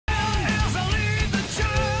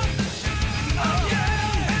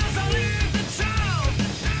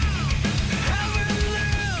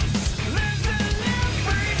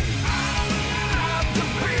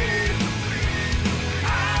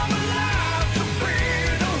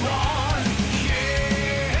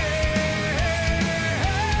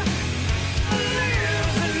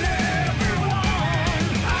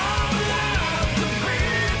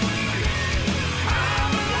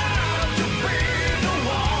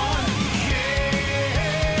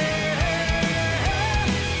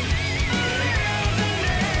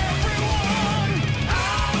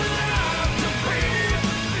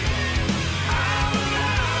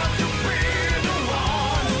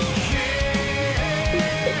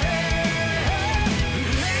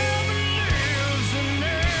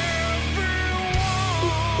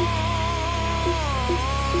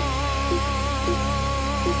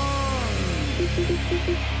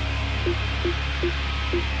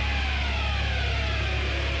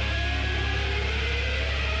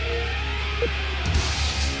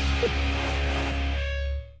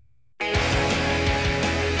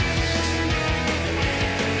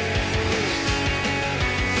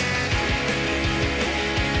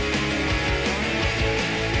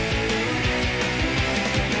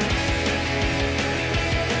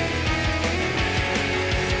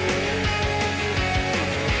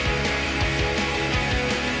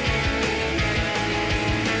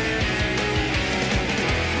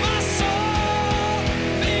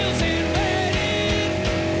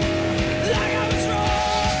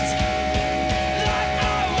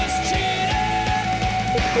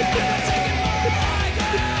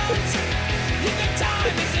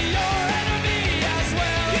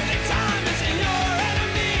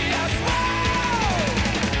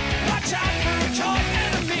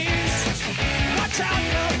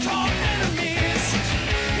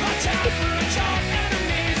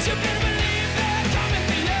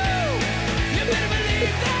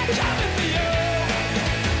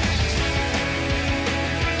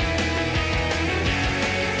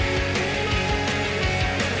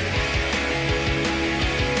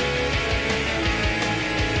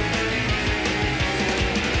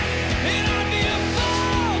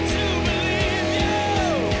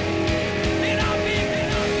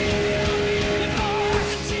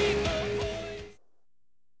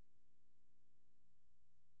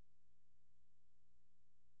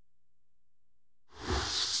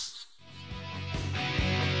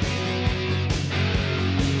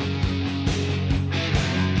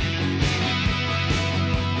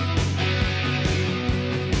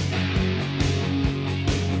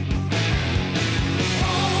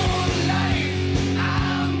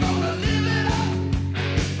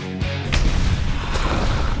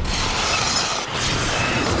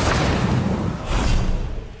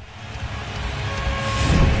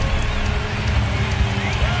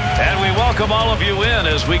Welcome all of you in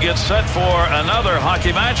as we get set for another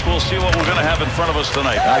hockey match. We'll see what we're going to have in front of us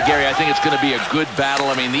tonight. Gary, I think it's going to be a good battle.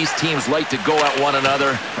 I mean, these teams like to go at one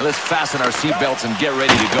another. Now, let's fasten our seatbelts and get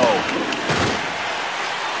ready to go.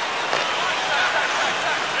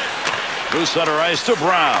 Through center ice to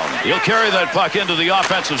Brown. He'll carry that puck into the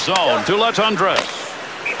offensive zone to Letundra.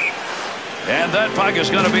 And that puck is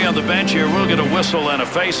going to be on the bench here. We'll get a whistle and a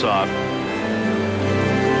face-off.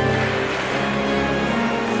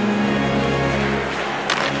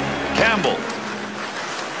 Campbell.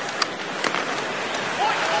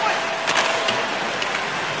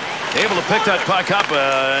 Able to pick that puck up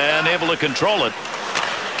and able to control it.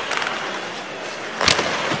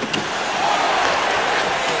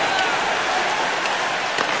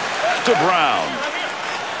 To Brown.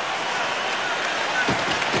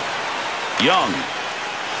 Young.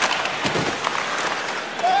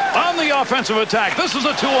 On the offensive attack. This is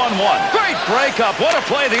a 2-on-1. Great breakup. What a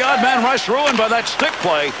play. The odd man rush ruined by that stick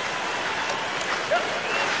play.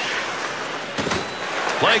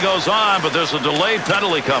 Play goes on, but there's a delayed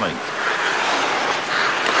penalty coming.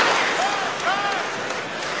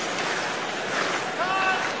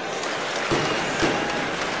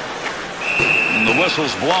 And the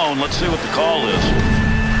whistle's blown. Let's see what the call is.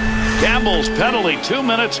 Campbell's penalty, 2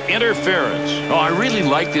 minutes interference. Oh, I really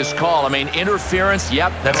like this call. I mean, interference, yep,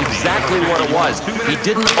 that's exactly what it was. He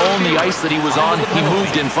didn't own the ice that he was on. He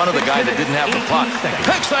moved in front of the guy that didn't have the puck.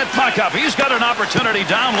 Picks that puck up. He's got an opportunity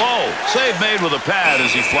down low. Save made with a pad as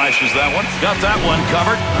he flashes that one. Got that one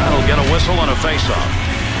covered. That'll get a whistle and a face-off.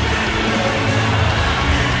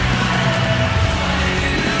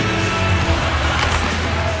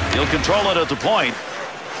 He'll control it at the point.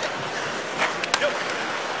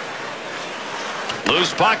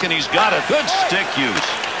 Loose puck, and he's got it. Good stick use.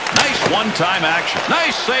 Nice one-time action.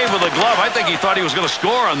 Nice save with the glove. I think he thought he was going to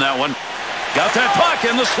score on that one. Got that puck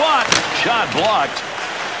in the slot. Shot blocked.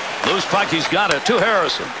 Loose puck, he's got it. To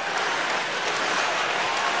Harrison.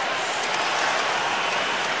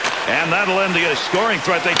 And that'll end the scoring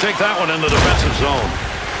threat. They take that one in the defensive zone.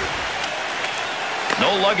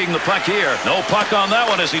 No lugging the puck here. No puck on that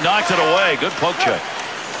one as he knocked it away. Good poke check.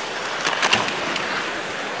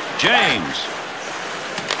 James.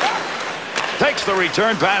 Takes the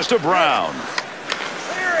return pass to Brown.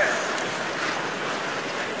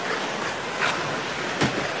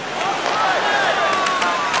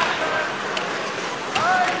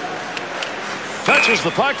 Touches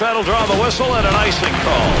the puck. That'll draw the whistle and an icing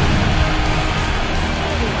call.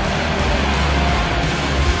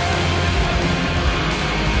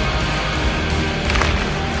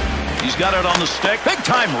 He's got it on the stick. Big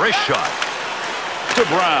time wrist shot to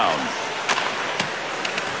Brown.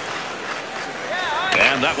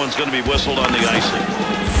 And that one's going to be whistled on the icing.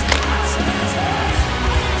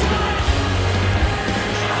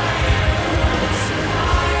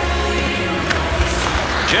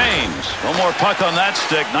 No more puck on that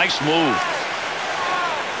stick. Nice move.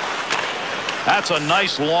 That's a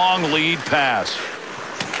nice long lead pass.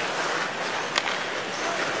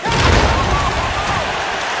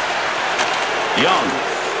 Young.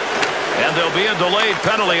 And there'll be a delayed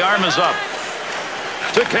penalty. Arm is up.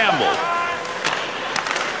 To Campbell.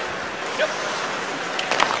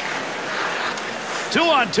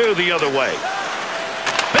 2-on-2 the other way.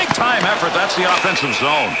 Big time effort. That's the offensive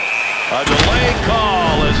zone. A delayed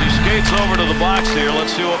call as he skates over to the box here.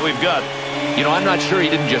 Let's see what we've got. You know, I'm not sure he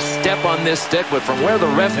didn't just step on this stick, but from where the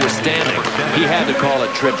ref was standing, he had to call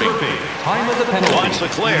it tripping. Time of the penalty. Wants to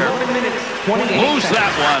clear. Moves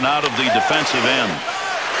that one out of the defensive end.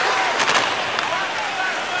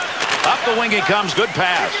 Up the wing he comes. Good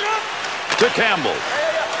pass. To Campbell.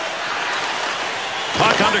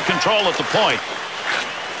 Puck under control at the point.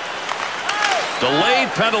 Delayed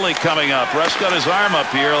penalty coming up. Russ got his arm up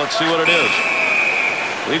here. Let's see what it is.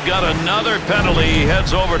 We've got another penalty. He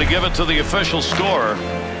heads over to give it to the official scorer.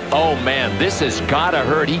 Oh, man, this has got to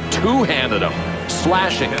hurt. He two-handed him.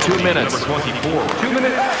 Slashing. 2 minutes. 2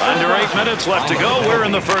 minutes. Under 8 minutes left to go. We're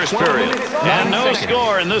in the first period. And no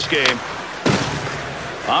score in this game.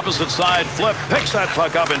 Opposite side flip. Picks that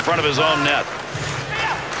puck up in front of his own net.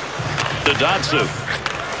 To Datsyuk.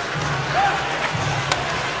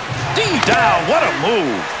 D down. What a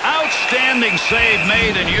move. Outstanding save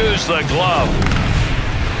made and used the glove.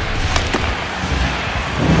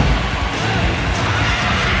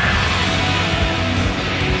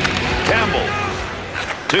 Campbell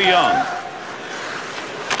to Young.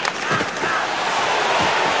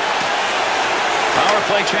 Power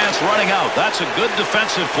play chance running out. That's a good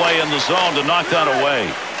defensive play in the zone to knock that away.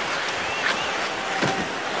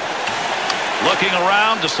 Looking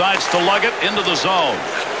around, decides to lug it into the zone.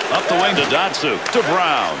 Up the wing to Datsyuk. To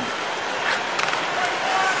Brown.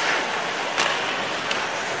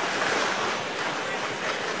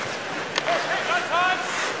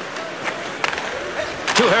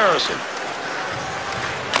 To Harrison.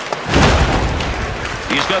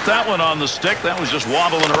 He's got that one on the stick. That was just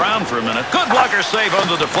wobbling around for a minute. Good blocker save on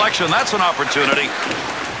the deflection. That's an opportunity.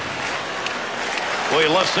 Boy,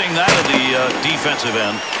 you love seeing that at the defensive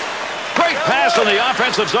end. Great pass in the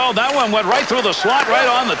offensive zone. That one went right through the slot,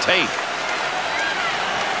 right on the tape.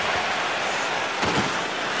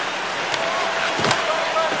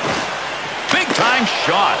 Big time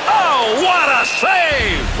shot. Oh, what a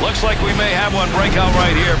save! Looks like we may have one break out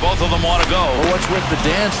right here. Both of them want to go. Well, what's with the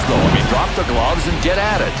dance, though? I mean, drop the gloves and get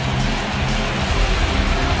at it.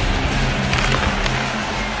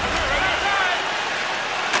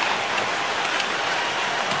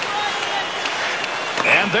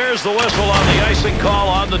 And there's the whistle on the icing call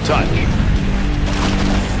on the touch.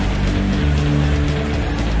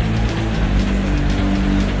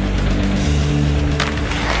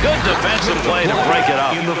 Good defensive play to break it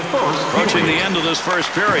up. Approaching the end of this first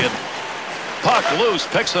period. Puck loose,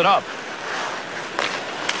 picks it up.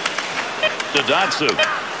 To Datsyuk.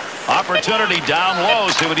 Opportunity down low,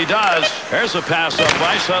 see what he does. There's a pass up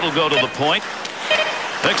ice, that'll go to the point.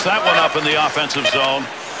 Picks that one up in the offensive zone.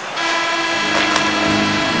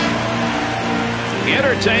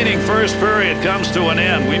 Entertaining first period comes to an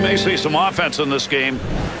end. We may see some offense in this game.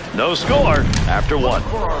 No score after one.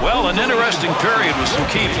 Well, an interesting period with some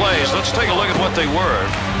key plays. Let's take a look at what they were.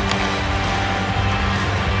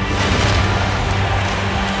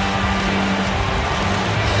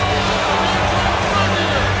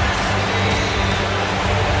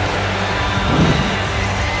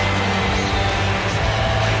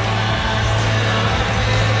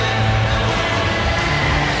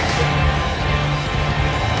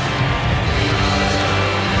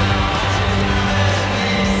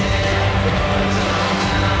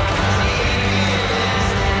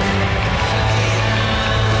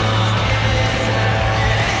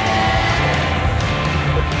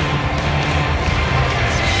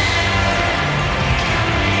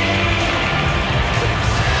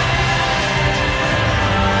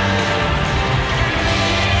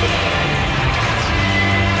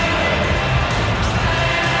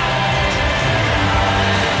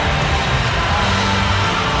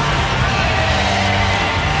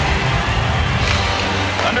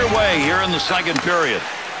 Here in the second period.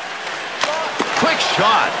 Quick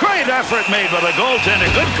shot. Great effort made by the goaltender.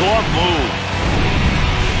 Good glove move.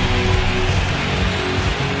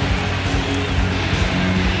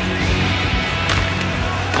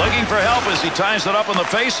 Looking for help as he ties it up on the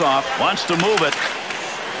faceoff. Wants to move it.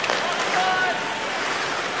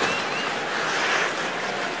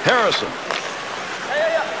 Harrison.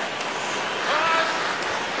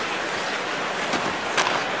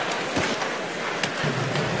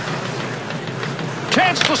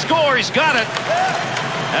 Chance to score. He's got it.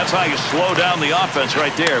 That's how you slow down the offense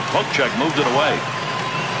right there. Poke check moved it away.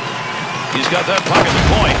 He's got that puck at the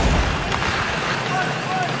point.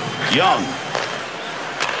 Young.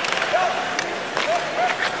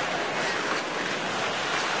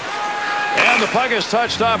 And the puck is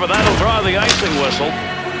touched up, and that'll draw the icing whistle.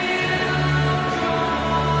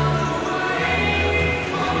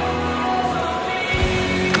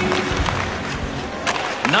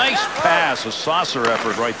 Nice pass, a saucer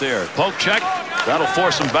effort right there. Poke check. That'll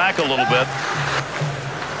force him back a little bit.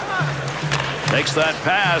 Takes that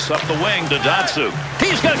pass up the wing to Datsyuk.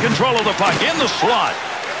 He's got control of the puck in the slot.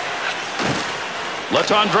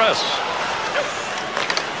 Letondres.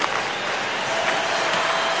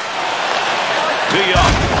 To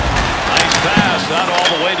Young. Nice pass out all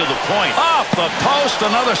the way to the point. Off the post,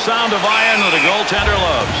 another sound of iron that the goaltender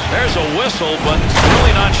loves. There's a whistle, but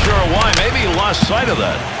really not sure why. Maybe he lost sight of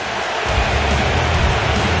that.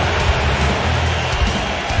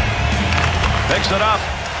 Picks it up.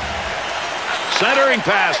 Centering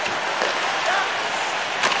pass.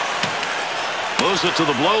 Moves it to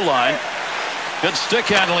the blue line. Good stick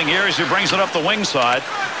handling here as he brings it up the wing side.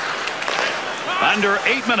 Under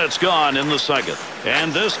 8 minutes gone in the second.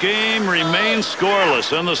 And this game remains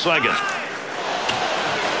scoreless in the second.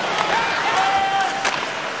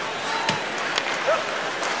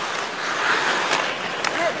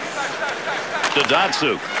 To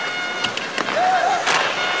Datsyuk.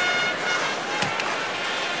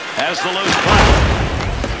 Has the loose puck.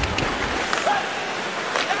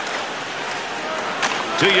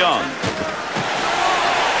 To Young.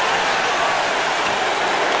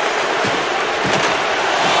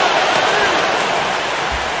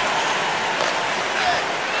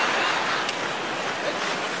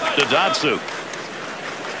 To Datsyuk.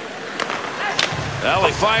 Well,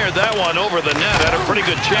 he fired that one over the net. Had a pretty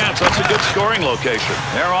good chance. That's a good scoring location.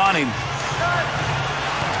 They're on him.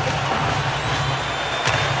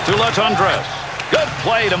 To Letondres. Good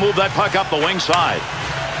play to move that puck up the wing side.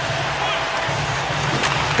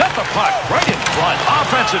 Got the puck right in front.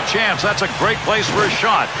 Offensive chance. That's a great place for a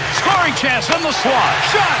shot. Scoring chance in the slot.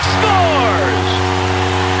 Shot scores!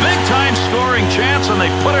 Big time scoring chance, and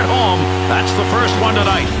they put it home. That's the first one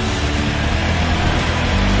tonight.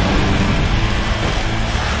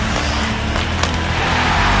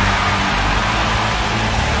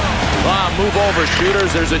 Move over,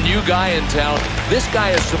 shooters. There's a new guy in town. This guy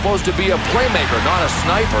is supposed to be a playmaker, not a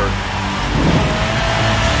sniper.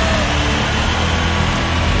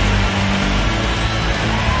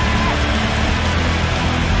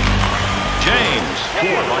 James.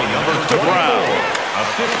 Scored by number 24.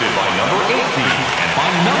 Assisted by number 18. And by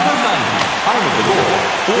number 90. Time of the goal,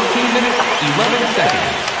 14 minutes, 11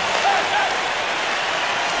 seconds.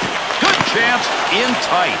 Chance in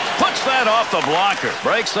tight. Puts that off the blocker.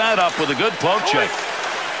 Breaks that up with a good poke check.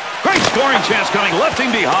 Great scoring chance coming. Left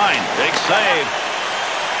him behind. Big save.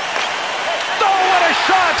 Oh, what a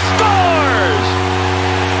shot. Scores!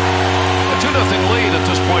 A 2-0 lead at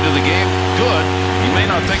this point of the game. Good. You may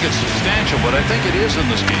not think it's substantial, but I think it is in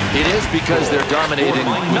this game. It is because they're dominating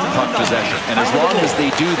with puck possession. And as long as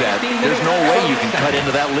they do that, there's no way you can cut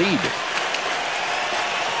into that lead.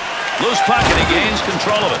 Loose puck, and he gains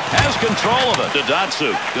control of it. Has control of it. To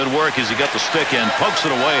Datsyuk. Good work as he got the stick in. Pokes it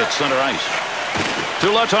away at center ice. To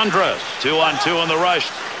Letondres. 2-on-2 in the rush.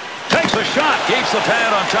 Takes a shot. Keeps the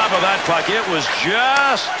pad on top of that puck. It was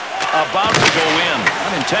just about to go in.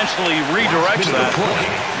 Unintentionally redirects that.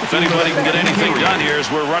 If anybody can get anything done here as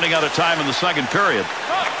we're running out of time in the second period.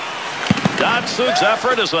 Datsyuk's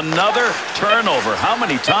effort is another turnover. How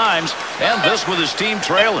many times? And this with his team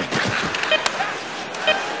trailing.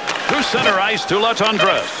 Through center ice to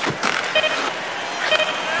Letondres.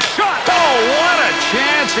 Shot! Oh, what a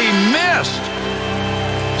chance. He missed.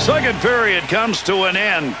 Second period comes to an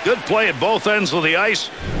end. Good play at both ends of the ice.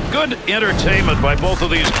 Good entertainment by both of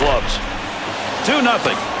these clubs. 2-0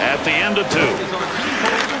 at the end of 2. If you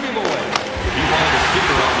want to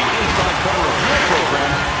sticker on the inside cover of your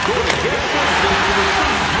program, go to GetServices to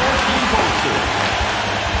receive your team poster.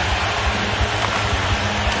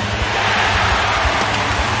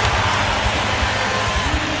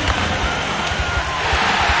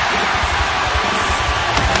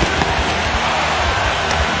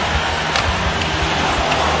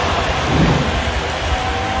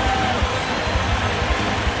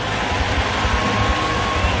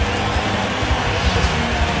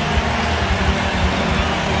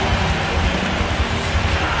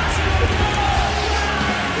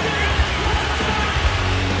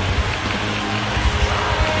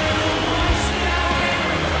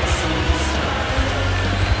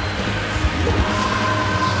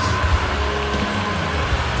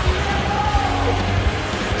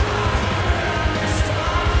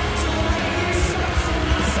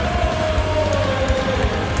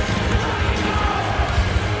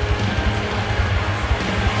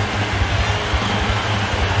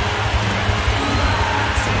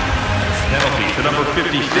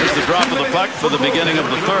 puck for the beginning of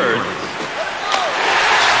the third.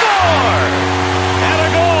 Score! And a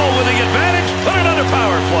goal with the advantage. Put it under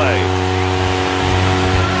power play.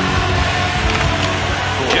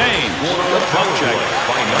 James, the poke check.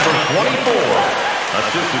 By number 24.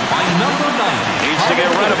 Assisted by number 90. Needs to get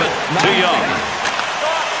rid of it. Too young.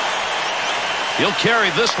 He'll carry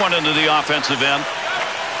this one into the offensive end.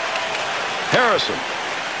 Harrison.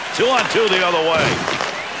 2-on-2 the other way.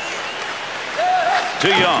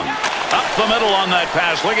 Too young. Up the middle on that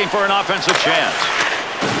pass, looking for an offensive chance.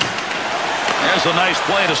 There's a nice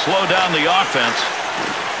play to slow down the offense.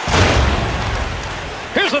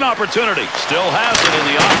 Here's an opportunity. Still has it in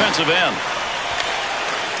the offensive end.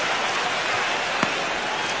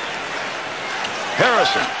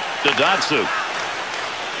 Harrison to Datsyuk.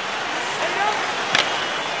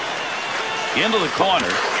 Into the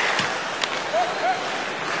corner.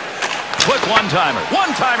 Quick one-timer.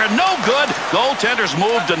 One-timer, no good. Goaltender's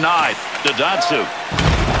move denied to Datsyuk.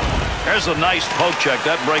 There's a nice poke check.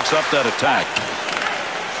 That breaks up that attack.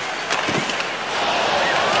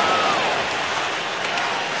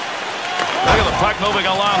 Look at the puck moving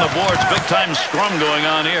along the boards. Big-time scrum going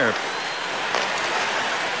on here.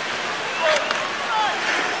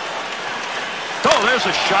 Oh, there's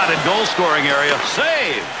a shot in goal-scoring area.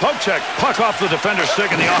 Save. Poke check. Puck off the defender's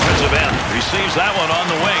stick in the offensive end. Receives that one on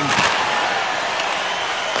the wing.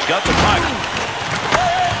 He's got the puck.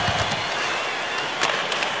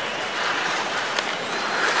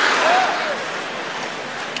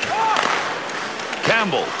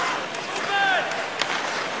 Campbell.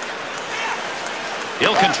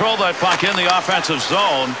 He'll control that puck in the offensive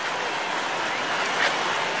zone.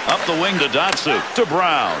 Up the wing to Datsyuk. To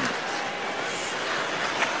Brown.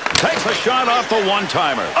 Takes a shot off the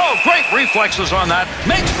one-timer. Oh, great reflexes on that.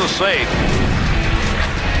 Makes the save.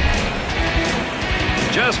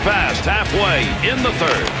 Just past halfway in the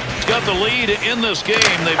third. He's got the lead in this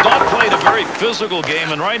game. They've not played a very physical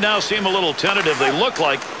game, and right now seem a little tentative. They look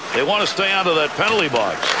like they want to stay out of that penalty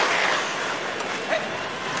box.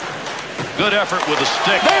 Good effort with the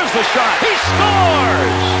stick. There's the shot. He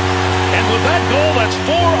scores! And with that goal, that's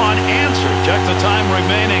 4 unanswered. Check the time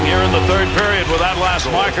remaining here in the third period with that last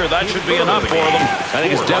marker. That should be enough for them. I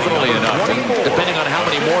think it's definitely enough. And depending on how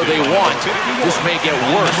many more they want, this may get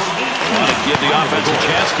worse. Want to give the offense a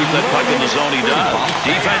chance, keep that puck in the zone. He does.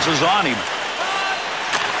 Defense is on him.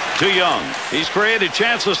 Too young. He's created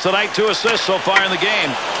chances tonight. 2 assists so far in the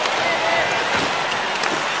game.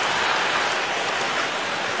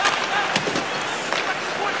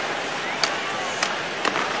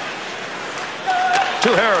 To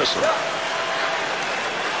Harrison.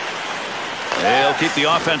 They'll keep the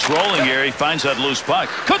offense rolling here. He finds that loose puck.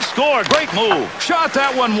 Could score. Great move. Shot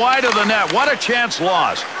that one wide of the net. What a chance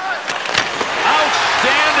lost.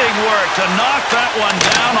 Outstanding work to knock that one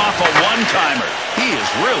down off a one-timer. He is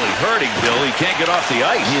really hurting, Bill. He can't get off the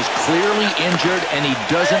ice. He is clearly injured, and he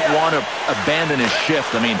doesn't want to abandon his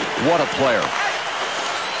shift. I mean, what a player.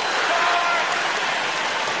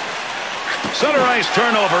 Center ice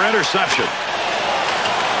turnover, interception.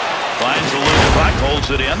 Finds the loose puck, holds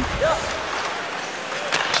it in.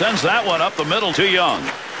 Sends that one up the middle. Too young.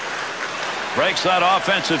 Breaks that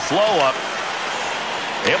offensive flow up.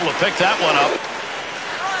 Able to pick that one up.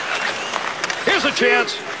 Here's a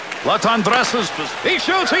chance. Latendressa's. He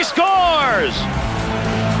shoots. He scores.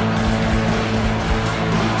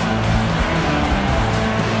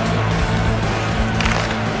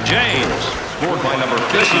 James.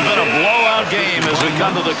 This has been a blowout game as we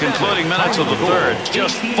come to the concluding minutes of the third.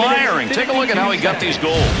 Just firing. Take a look at how he got these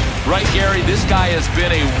goals. Right, Gary, this guy has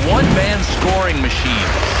been a one-man scoring machine.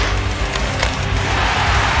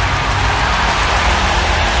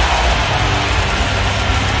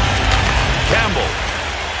 Campbell.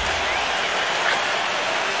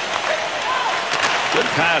 Good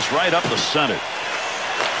pass right up the center.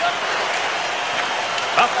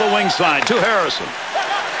 Up the wing side to Harrison.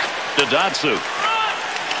 To Datsyuk.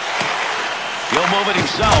 He'll move it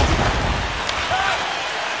himself.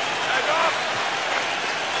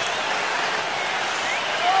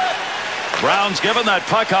 Brown's given that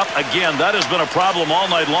puck up again. That has been a problem all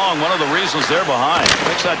night long. One of the reasons they're behind.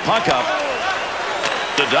 Picks that puck up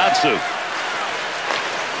to Datsyuk.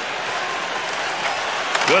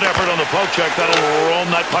 Good effort on the poke check. That'll roam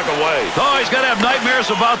that puck away. Oh, he's got to have nightmares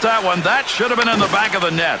about that one. That should have been in the back of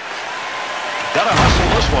the net. Got to hustle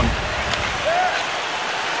this one.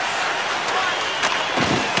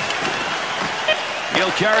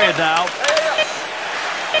 He'll carry it now.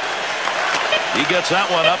 He gets that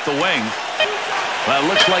one up the wing. Well, it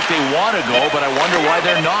looks like they want to go, but I wonder why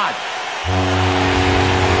they're not.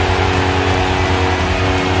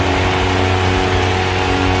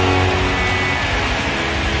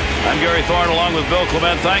 I'm Gary Thorne along with Bill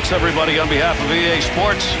Clement. Thanks, everybody, on behalf of EA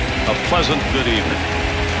Sports. A pleasant good evening.